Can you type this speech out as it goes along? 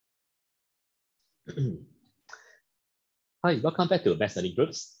Hi, welcome back to Math Learning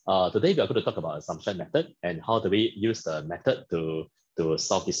Groups. Today we are going to talk about assumption method and how do we use the method to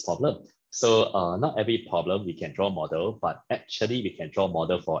solve this problem. So not every problem we can draw a model, but actually we can draw a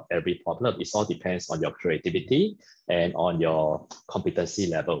model for every problem. It all depends on your creativity and on your competency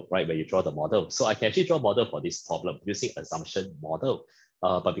level, right, when you draw the model. So I can actually draw a model for this problem using assumption model.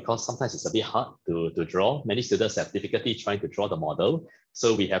 But because sometimes it's a bit hard to draw, many students have difficulty trying to draw the model.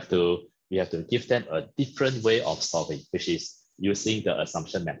 So we have to give them a different way of solving, which is using the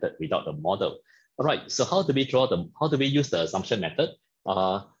assumption method without the model. All right, so how do we use the assumption method?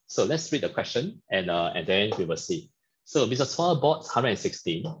 So let's read the question and then we will see. So Mrs. Hua bought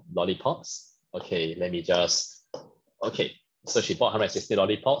 116 lollipops. Okay, so she bought 160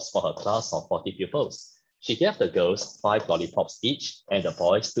 lollipops for her class of 40 pupils. She gave the girls 5 lollipops each and the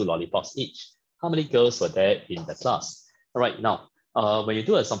boys 2 lollipops each. How many girls were there in the class? All right, now, when you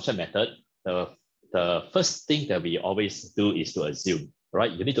do assumption method, the first thing that we always do is to assume,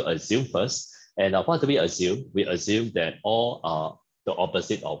 right? You need to assume first. And what do we assume? We assume that all are the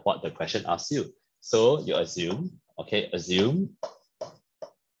opposite of what the question asks you. So you assume, okay, assume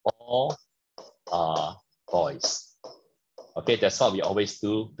all are boys. Okay, that's what we always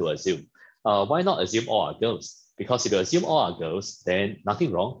do to assume. Why not assume all are girls? Because if you assume all are girls, then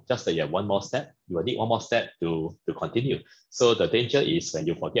nothing wrong, just that you have one more step. You will need one more step to continue. So the danger is when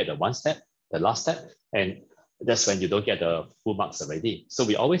you forget the one step, the last step, and that's when you don't get the full marks already. So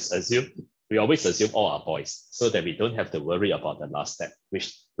we always assume all are boys so that we don't have to worry about the last step,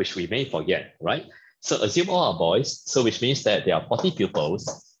 which we may forget, right? So assume all are boys, so which means that there are 40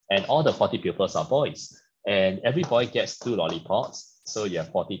 pupils and all the 40 pupils are boys. And every boy gets 2 lollipops, so you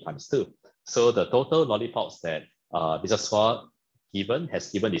have 40 times 2. So the total lollipops that Mrs. Hua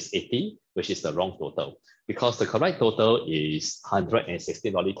has given is 80, which is the wrong total, because the correct total is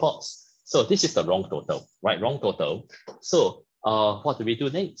 160 lollipops. So this is the wrong total, right? Wrong total. So what do we do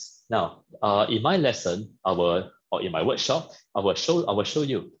next? Now, in my lesson, or in my workshop, I will show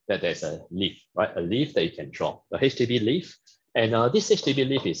you that there's a leaf, right? A leaf that you can draw, a HDB leaf. And this HDB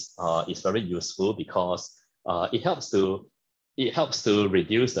leaf is very useful because it helps to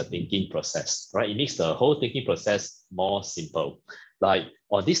reduce the thinking process, right? It makes the whole thinking process more simple. Like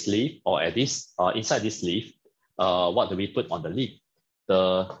on this leaf or at this inside this leaf, what do we put on the leaf?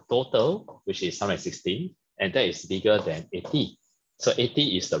 The total, which is 116, and that is bigger than 80. So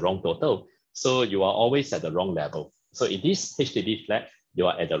 80 is the wrong total. So you are always at the wrong level. So in this HDB flat, you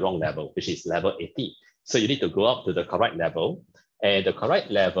are at the wrong level, which is level 80. So you need to go up to the correct level, and the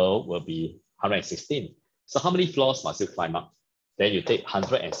correct level will be 116. So how many floors must you climb up? Then you take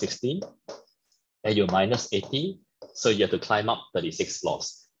 116 and you minus 80. So you have to climb up 36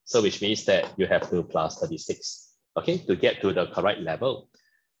 floors. So which means that you have to plus 36, okay, to get to the correct level.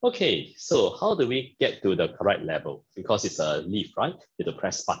 Okay, so how do we get to the correct level? Because it's a leaf, right? You have to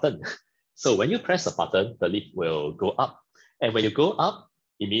press button. So when you press a button, the leaf will go up. And when you go up,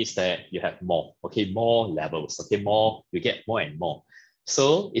 it means that you have more, okay, more levels, okay, you get more and more.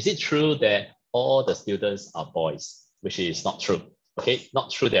 So is it true that all the students are boys? Which is not true, okay? Not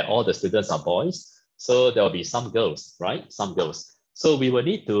true that all the students are boys. So there will be some girls, right? Some girls. So we will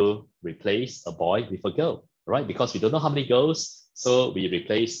need to replace a boy with a girl, right? Because we don't know how many girls, so we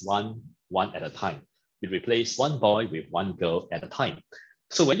replace one at a time. We replace one boy with one girl at a time.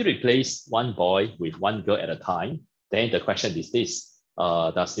 So when you replace one boy with one girl at a time, then the question is this: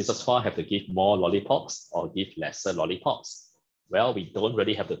 does Mrs. Hua have to give more lollipops or give lesser lollipops? Well, we don't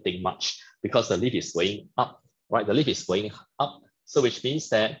really have to think much because the leaf is going up, right? The leaf is going up, so which means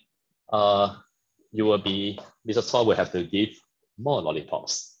that Mrs. Hua will have to give more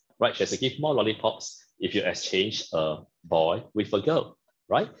lollipops, right? She has to give more lollipops if you exchange a boy with a girl,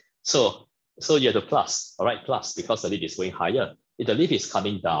 right? So you have to plus, all right, plus, because the leaf is going higher. If the leaf is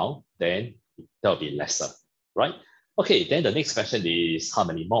coming down, then that will be lesser, right? Okay, then the next question is how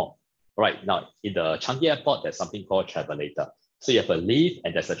many more? All right, now in the Changi Airport, there's something called travelator. So you have a leaf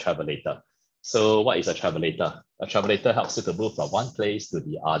and there's a travelator. So what is a travelator? A travelator helps you to move from one place to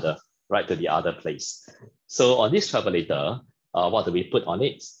the other, right, to the other place. So on this travelator, what do we put on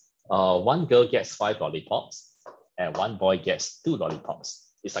it? One girl gets 5 lollipops and one boy gets 2 lollipops.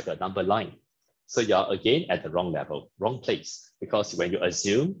 It's like a number line. So you're again at the wrong level, wrong place, because when you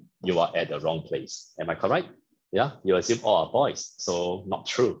assume, you are at the wrong place. Am I correct? Yeah, you assume all are boys, so not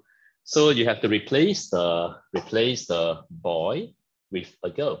true. So you have to replace the boy with a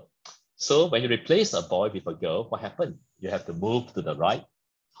girl. So when you replace a boy with a girl, what happened? You have to move to the right.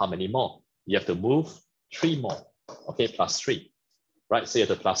 How many more? You have to move 3 more. Okay, plus 3. Right, so you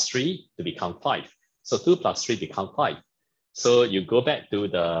have to plus 3 to become 5. So 2 plus 3 become 5. So you go back to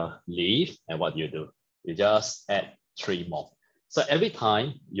the leaf, and what do? You just add 3 more. So every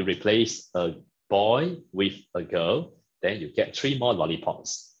time you replace a boy with a girl, then you get 3 more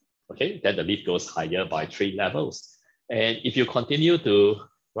lollipops. Okay, then the leaf goes higher by 3 levels. And if you continue to,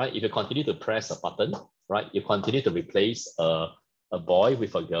 right, if you continue to press a button, right, you continue to replace a boy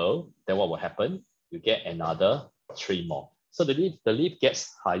with a girl, then what will happen? You get another 3 more. So the leaf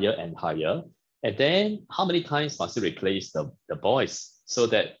gets higher and higher. And then how many times must you replace the boys so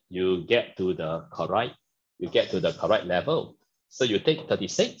that you get to the correct level? So you take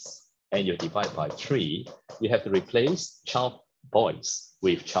 36 and you divide by 3. You have to replace 12 boys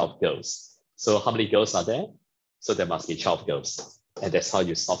with 12 girls. So how many girls are there? So there must be 12 girls. And that's how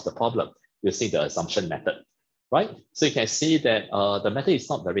you solve the problem using the assumption method, right? So you can see that the method is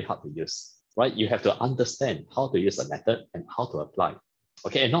not very hard to use, right? You have to understand how to use a method and how to apply.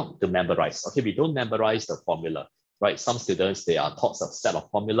 Okay, and not to memorize. Okay, we don't memorize the formula, right? Some students, they are taught a set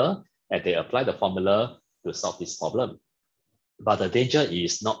of formula and they apply the formula to solve this problem. But the danger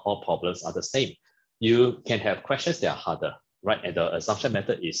is not all problems are the same. You can have questions that are harder, right? And the assumption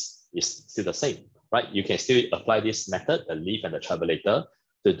method is still the same, right? You can still apply this method, the leaf and the travelator,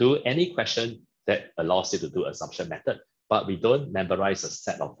 to do any question that allows you to do assumption method. But we don't memorize a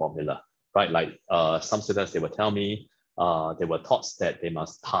set of formula, right? Like some students, they will tell me, they were taught that they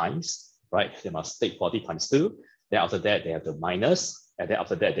must times, right? They must take 40 times 2. Then after that, they have to minus, and then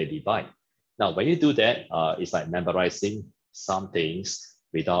after that, they divide. Now, when you do that, it's like memorizing some things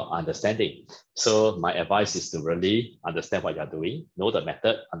without understanding. So my advice is to really understand what you're doing, know the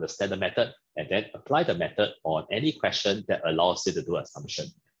method, understand the method, and then apply the method on any question that allows you to do assumption.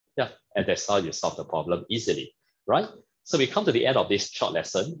 Yeah, and that's how you solve the problem easily, right? So we come to the end of this short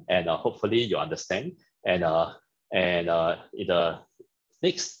lesson, and hopefully you understand. And in the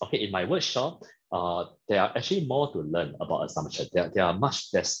next, okay, in my workshop, there are actually more to learn about assumption.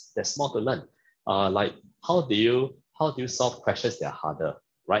 There's more to learn. Like how do you solve questions that are harder,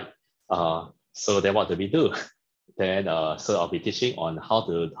 right? So then what do we do? Then so I'll be teaching on how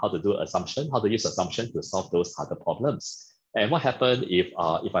to do assumption, how to use assumption to solve those harder problems. And what happens if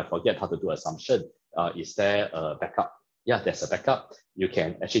I forget how to do assumption? Is there a backup? Yeah, there's a backup. You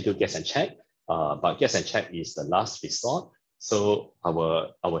can actually do guess and check. But guess and check is the last resort. So I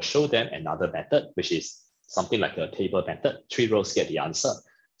will show them another method, which is something like a table method. 3 rows get the answer.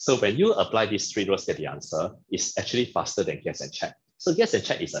 So when you apply these 3 rows get the answer, it's actually faster than guess and check. So guess and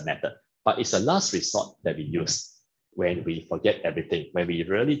check is a method, but it's a last resort that we use when we forget everything. When we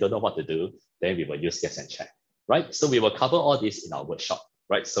really don't know what to do, then we will use guess and check, right? So we will cover all this in our workshop,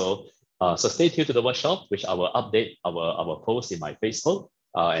 right? So stay tuned to the workshop, which I will update our post in my Facebook.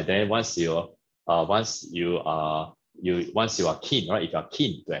 And then once you are keen, right? If you are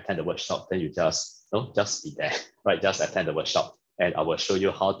keen to attend the workshop, then you just be there, right? Just attend the workshop, and I will show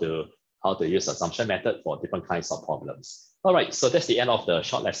you how to use assumption method for different kinds of problems. All right, so that's the end of the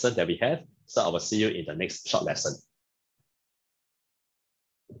short lesson that we have. So I will see you in the next short lesson.